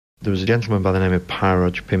There was a gentleman by the name of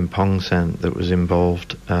Pyroj Pimpongsen that was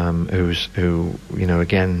involved, who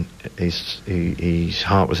again, his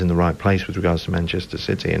heart was in the right place with regards to Manchester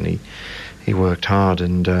City, and he worked hard,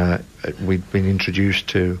 and we'd been introduced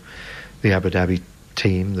to the Abu Dhabi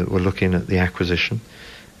team that were looking at the acquisition,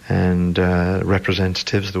 and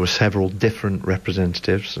representatives. There were several different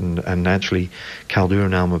representatives, and actually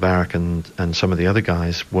Khaldoon Al Mubarak and some of the other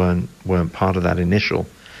guys weren't part of that initial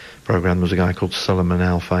program. There was a guy called Suleiman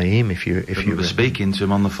Al Fahim. If you were speaking to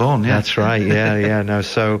him on the phone, yeah. That's right. Yeah. No.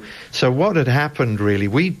 So what had happened really?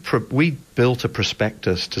 We built a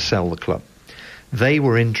prospectus to sell the club. They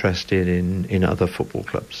were interested in other football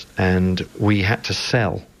clubs, and we had to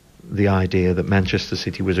sell the idea that Manchester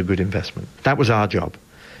City was a good investment. That was our job.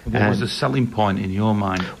 What was the selling point in your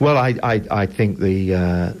mind? Well, I think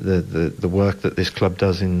the work that this club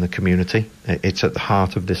does in the community, it's at the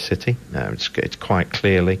heart of this city. It's quite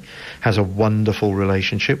clearly has a wonderful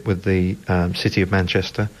relationship with the city of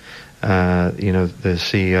Manchester. The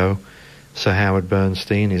CEO, Sir Howard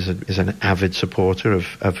Bernstein, is an avid supporter of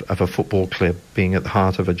a football club being at the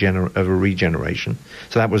heart of a regeneration.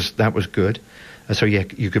 So that was good. So yeah,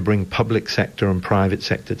 you could bring public sector and private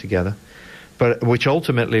sector together. But which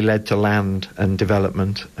ultimately led to land and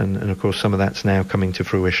development, and of course some of that's now coming to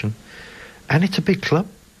fruition. And it's a big club.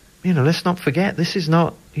 Let's not forget, this is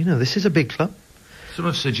a big club. Some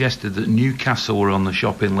have suggested that Newcastle were on the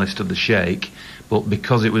shopping list of the Sheikh, but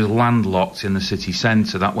because it was landlocked in the city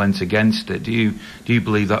centre, that went against it. Do you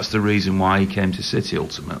believe that's the reason why he came to City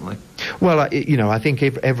ultimately? Well, I think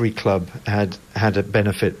every club had a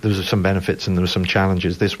benefit. There was some benefits and there were some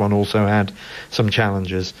challenges. This one also had some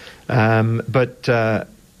challenges.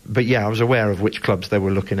 But yeah, I was aware of which clubs they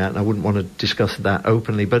were looking at, and I wouldn't want to discuss that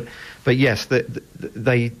openly. But yes,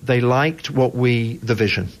 they liked the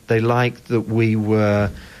vision. They liked that we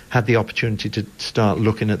had the opportunity to start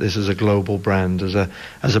looking at this as a global brand, as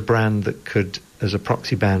a brand that could, as a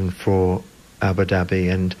proxy brand for Abu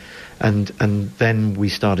Dhabi, and then we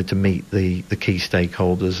started to meet the key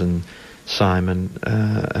stakeholders, and Simon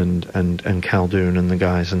and Khaldoon and the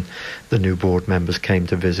guys, and the new board members came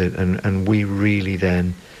to visit, and we really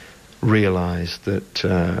then realised that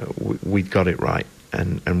we'd got it right,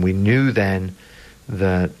 and we knew then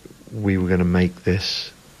that we were going to make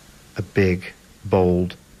this a big,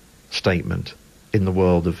 bold statement in the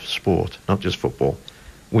world of sport, not just football.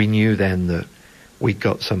 We knew then that we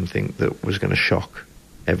got something that was going to shock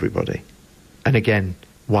everybody. And again,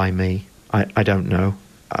 why me? I don't know.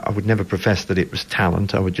 I would never profess that it was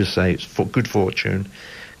talent. I would just say it's good fortune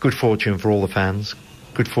for all the fans,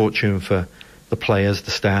 good fortune for the players,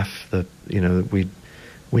 the staff.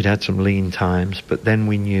 We'd had some lean times, but then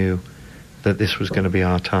we knew that this was going to be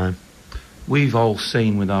our time. We've all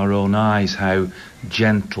seen with our own eyes how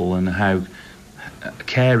gentle and how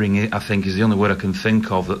caring, I think is the only word I can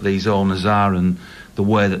think of, that these owners are, and the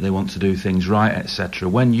way that they want to do things right, etc.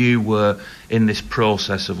 When you were in this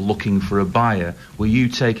process of looking for a buyer, were you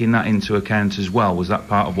taking that into account as well? Was that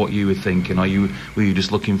part of what you were thinking, or were you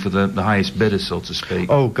just looking for the highest bidder, so to speak?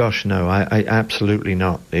 Oh gosh, no, I absolutely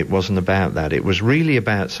not. It wasn't about that. It was really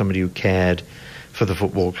about somebody who cared for the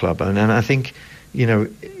football club, and I think,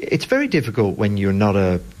 it's very difficult when you're not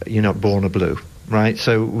born a blue, right?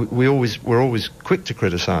 So we're always quick to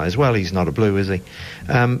criticise. Well, he's not a blue, is he?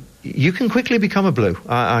 You can quickly become a blue.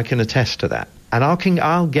 I can attest to that, and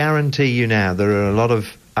I'll guarantee you now there are a lot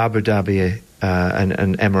of Abu Dhabi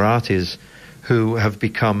and Emiratis who have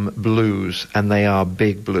become blues, and they are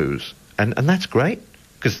big blues, and that's great,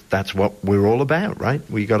 because that's what we're all about, right?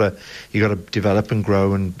 You got to develop and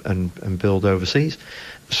grow and build overseas.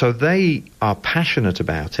 So they are passionate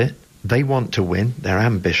about it. They want to win. They're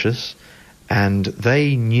ambitious, and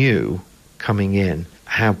they knew coming in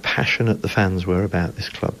how passionate the fans were about this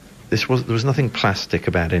club. There was nothing plastic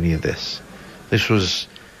about any of this. This was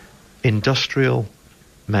industrial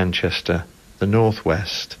Manchester, the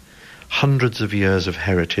Northwest, hundreds of years of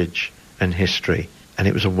heritage and history, and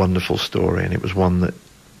it was a wonderful story, and it was one that,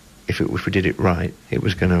 if we did it right, it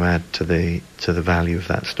was going to add to the value of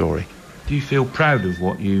that story. Do you feel proud of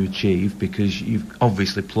what you achieved, because you've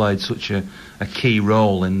obviously played such a key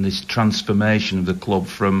role in this transformation of the club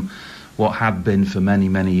from what had been for many,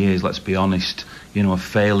 many years, let's be honest, a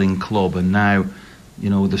failing club, and now,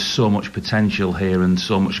 there's so much potential here and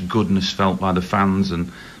so much goodness felt by the fans and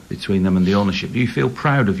between them and the ownership. Do you feel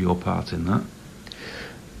proud of your part in that?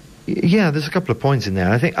 Yeah, there's a couple of points in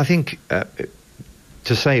there. I think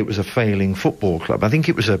to say it was a failing football club, I think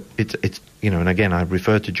it was and again I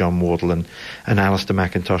refer to John Wardle and Alistair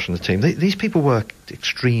McIntosh and the team. These people worked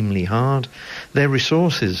extremely hard. Their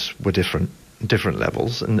resources were different. different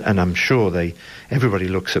levels, and I'm sure everybody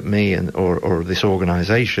looks at me or this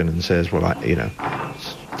organisation and says, well,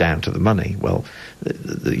 it's down to the money. Well,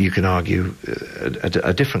 you can argue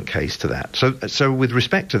a different case to that. So with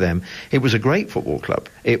respect to them, it was a great football club.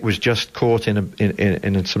 It was just caught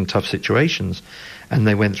in some tough situations, and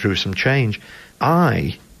they went through some change.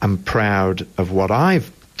 I am proud of what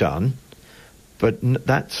I've done, but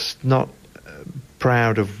that's not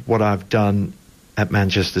proud of what I've done at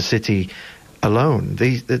Manchester City alone.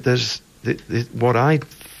 What I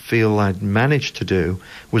feel I'd managed to do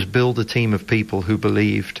was build a team of people who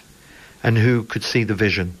believed and who could see the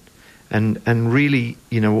vision. And really,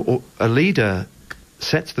 a leader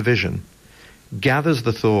sets the vision, gathers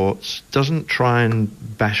the thoughts, doesn't try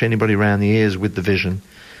and bash anybody around the ears with the vision.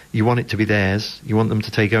 You want it to be theirs. You want them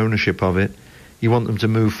to take ownership of it. You want them to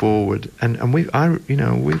move forward. And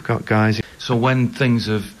we've got guys. So when things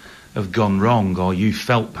have gone wrong, or you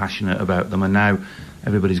felt passionate about them, and now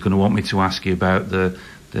everybody's going to want me to ask you about the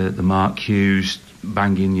Mark Hughes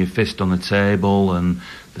banging your fist on the table, and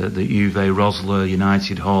the Uwe Rosler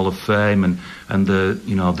United Hall of Fame, and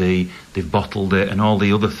they've bottled it, and all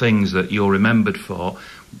the other things that you're remembered for.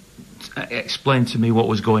 Explain to me what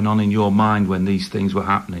was going on in your mind when these things were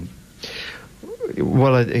happening.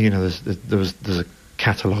 Well, there's a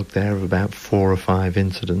catalogue there of about 4 or 5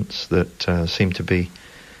 incidents that seem to be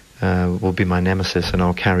will be my nemesis, and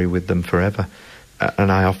I'll carry with them forever.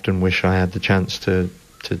 And I often wish I had the chance to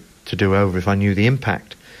do over if I knew the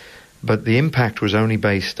impact. But the impact was only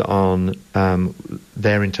based on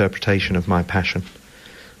their interpretation of my passion.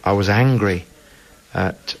 I was angry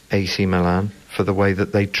at AC Milan for the way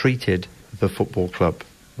that they treated the football club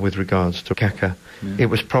with regards to Kaka. Yeah. It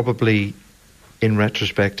was probably, in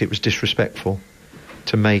retrospect, it was disrespectful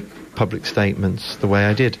to make public statements the way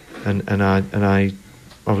I did, and I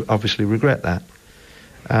obviously regret that.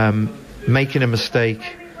 Making a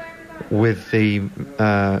mistake with Uwe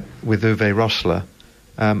Rosler,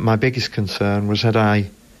 my biggest concern was, had I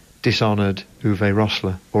dishonoured Uwe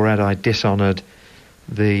Rosler, or had I dishonoured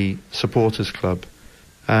the supporters club,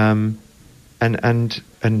 and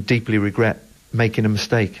deeply regret making a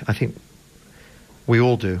mistake. I think we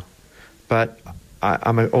all do, but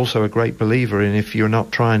I'm also a great believer in, if you're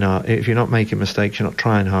not trying hard, if you're not making mistakes, you're not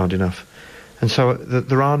trying hard enough. And so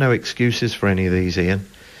there are no excuses for any of these, Ian.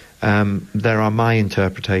 There are my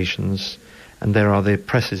interpretations, and there are the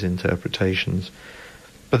press's interpretations.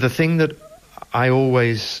 But the thing that I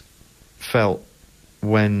always felt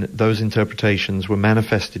when those interpretations were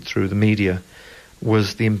manifested through the media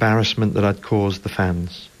was the embarrassment that I'd caused the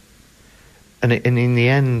fans. And in the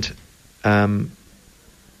end, I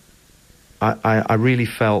really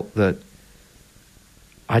felt that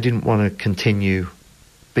I didn't want to continue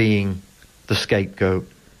being the scapegoat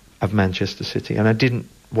of Manchester City, and I didn't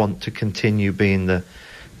want to continue being the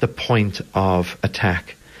point of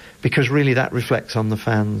attack, because really that reflects on the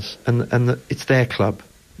fans, and it's their club.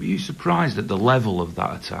 Were you surprised at the level of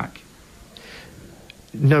that attack?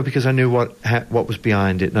 No, because I knew what was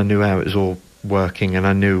behind it, and I knew how it was all working, and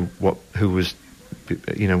I knew what was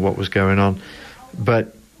going on.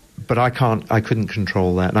 But I couldn't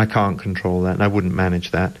control that, and I can't control that, and I wouldn't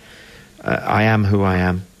manage that. I am who I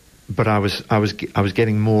am, but I was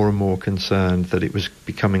getting more and more concerned that it was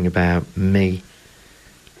becoming about me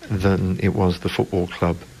than it was the football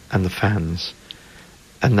club and the fans,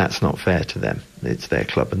 and that's not fair to them. It's their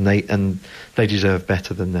club, and they deserve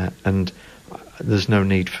better than that. And there's no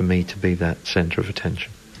need for me to be that centre of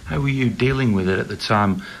attention. How were you dealing with it at the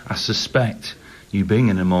time? I suspect, you being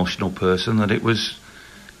an emotional person, that it was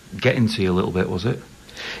getting to you a little bit, was it?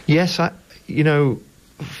 Yes,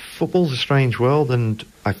 football's a strange world, and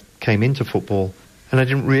I came into football and I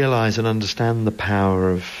didn't realise and understand the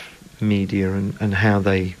power of media and how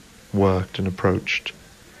they worked and approached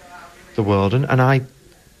the world, and I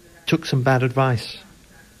took some bad advice,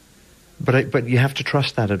 but you have to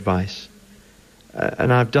trust that advice.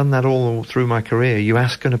 And I've done that all through my career. You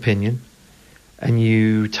ask an opinion, and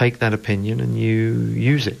you take that opinion and you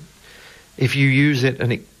use it. If you use it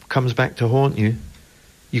and it comes back to haunt you,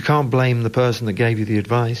 you can't blame the person that gave you the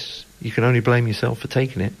advice. You can only blame yourself for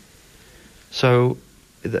taking it. So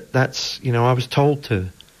that's, I was told to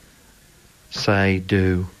say,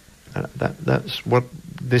 do. That's what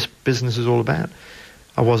this business is all about.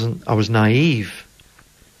 I was naive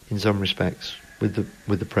in some respects with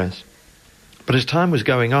the press. But as time was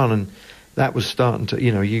going on, and that was starting to,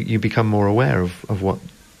 you become more aware of what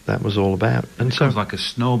that was all about. And it becomes like a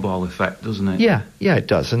snowball effect, doesn't it? Yeah, it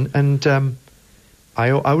does. And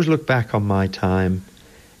I always look back on my time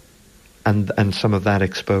and some of that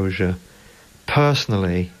exposure.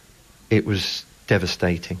 Personally, it was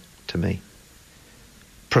devastating to me.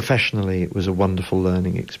 professionally, it was a wonderful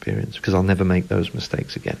learning experience because I'll never make those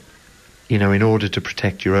mistakes again. You know, in order to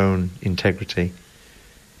protect your own integrity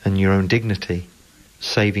and your own dignity,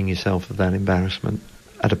 saving yourself of that embarrassment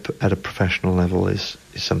at a professional level is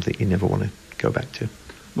something you never want to go back to.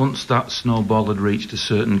 Once that snowball had reached a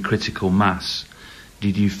certain critical mass,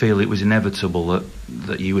 did you feel it was inevitable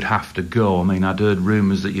that you would have to go? I mean, I'd heard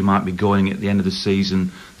rumours that you might be going at the end of the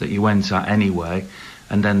season, that you went at anyway,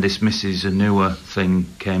 and then this Mrs. Anua thing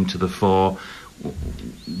came to the fore.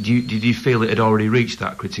 Did you feel it had already reached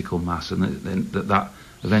that critical mass and that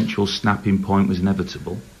eventual snapping point was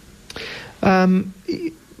inevitable?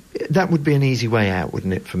 That would be an easy way out,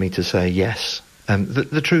 wouldn't it, for me to say yes.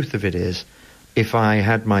 The truth of it is, if I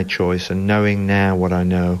had my choice, and knowing now what I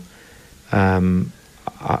know,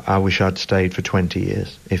 I wish I'd stayed for 20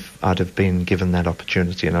 years if I'd have been given that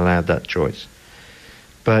opportunity and allowed that choice.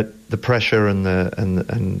 But the pressure and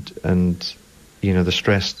you know, the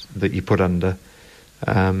stress that you put under,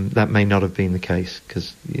 that may not have been the case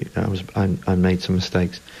because I made some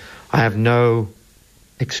mistakes. I have no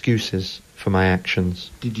excuses for my actions.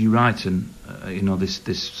 Did you write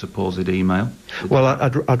this supposed email? Well,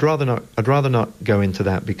 I'd rather not. I'd rather not go into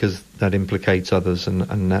that because that implicates others,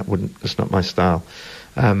 and that's not my style.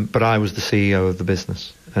 But I was the CEO of the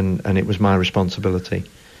business, and it was my responsibility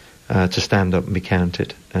to stand up and be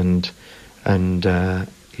counted. And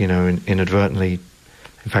inadvertently,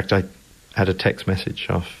 in fact, I had a text message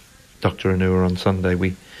off Dr. Anua on Sunday.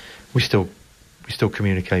 We still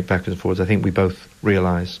communicate backwards and forwards. I think we both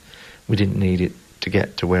realise we didn't need it to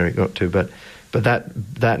get to where it got to, but that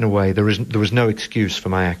in a way there was no excuse for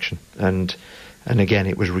my action, and again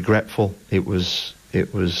it was regretful, it was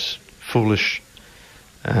foolish,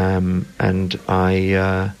 and it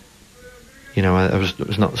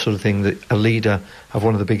was not the sort of thing that a leader of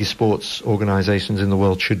one of the biggest sports organisations in the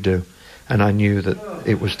world should do, and I knew that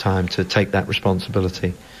it was time to take that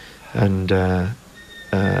responsibility and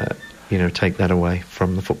take that away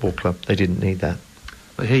from the football club. They didn't need that.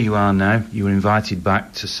 But here you are now. You were invited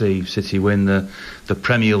back to see City win the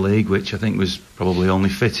Premier League, which I think was probably only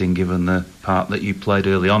fitting given the part that you played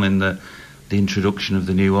early on in the introduction of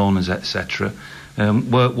the new owners, etc.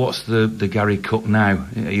 What's the Garry Cook now?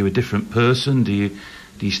 Are you a different person? Do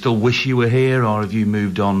you still wish you were here, or have you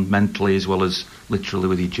moved on mentally as well as literally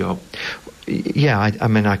with your job? Yeah,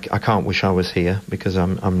 I can't wish I was here because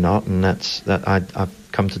I'm not, and I've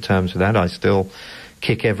come to terms with that. I still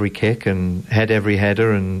kick every kick and head every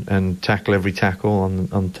header and tackle every tackle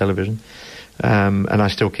on television, and I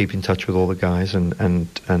still keep in touch with all the guys, and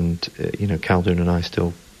Khaldoon and I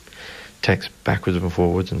still text backwards and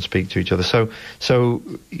forwards and speak to each other. So I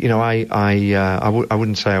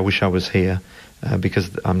wouldn't say I wish I was here because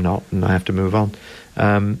I'm not, and I have to move on.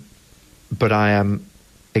 But I am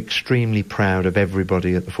extremely proud of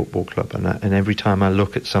everybody at the football club, and every time I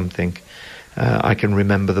look at something, I can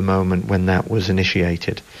remember the moment when that was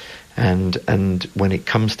initiated, and when it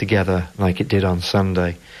comes together like it did on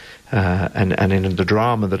Sunday, and in the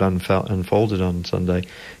drama that unfolded on Sunday,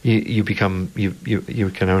 you can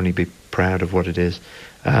only be proud of what it is.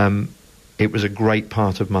 It was a great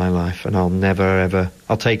part of my life, and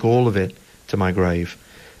I'll take all of it to my grave,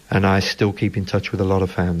 and I still keep in touch with a lot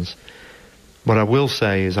of fans. What I will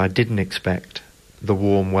say is I didn't expect the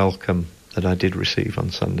warm welcome that I did receive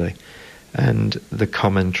on Sunday, and the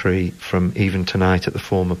commentary from even tonight at the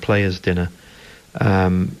former players' dinner,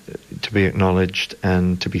 to be acknowledged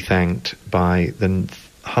and to be thanked by the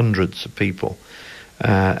hundreds of people,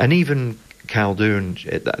 and even Khaldoon.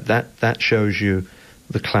 That shows you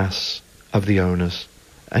the class of the owners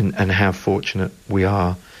and how fortunate we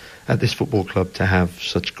are at this football club to have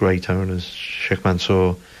such great owners, Sheikh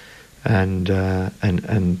Mansour and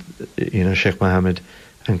Sheikh Mohammed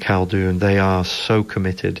and Khaldoon. They are so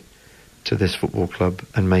committed to this football club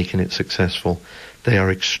and making it successful. They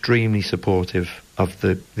are extremely supportive of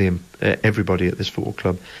the everybody at this football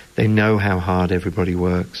club. They know how hard everybody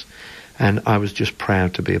works, and I was just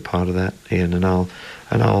proud to be a part of that, Ian. And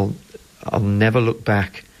I'll never look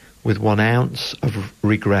back with 1 ounce of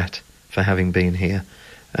regret for having been here,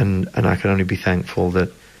 and I can only be thankful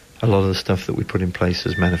that a lot of the stuff that we put in place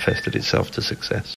has manifested itself to success.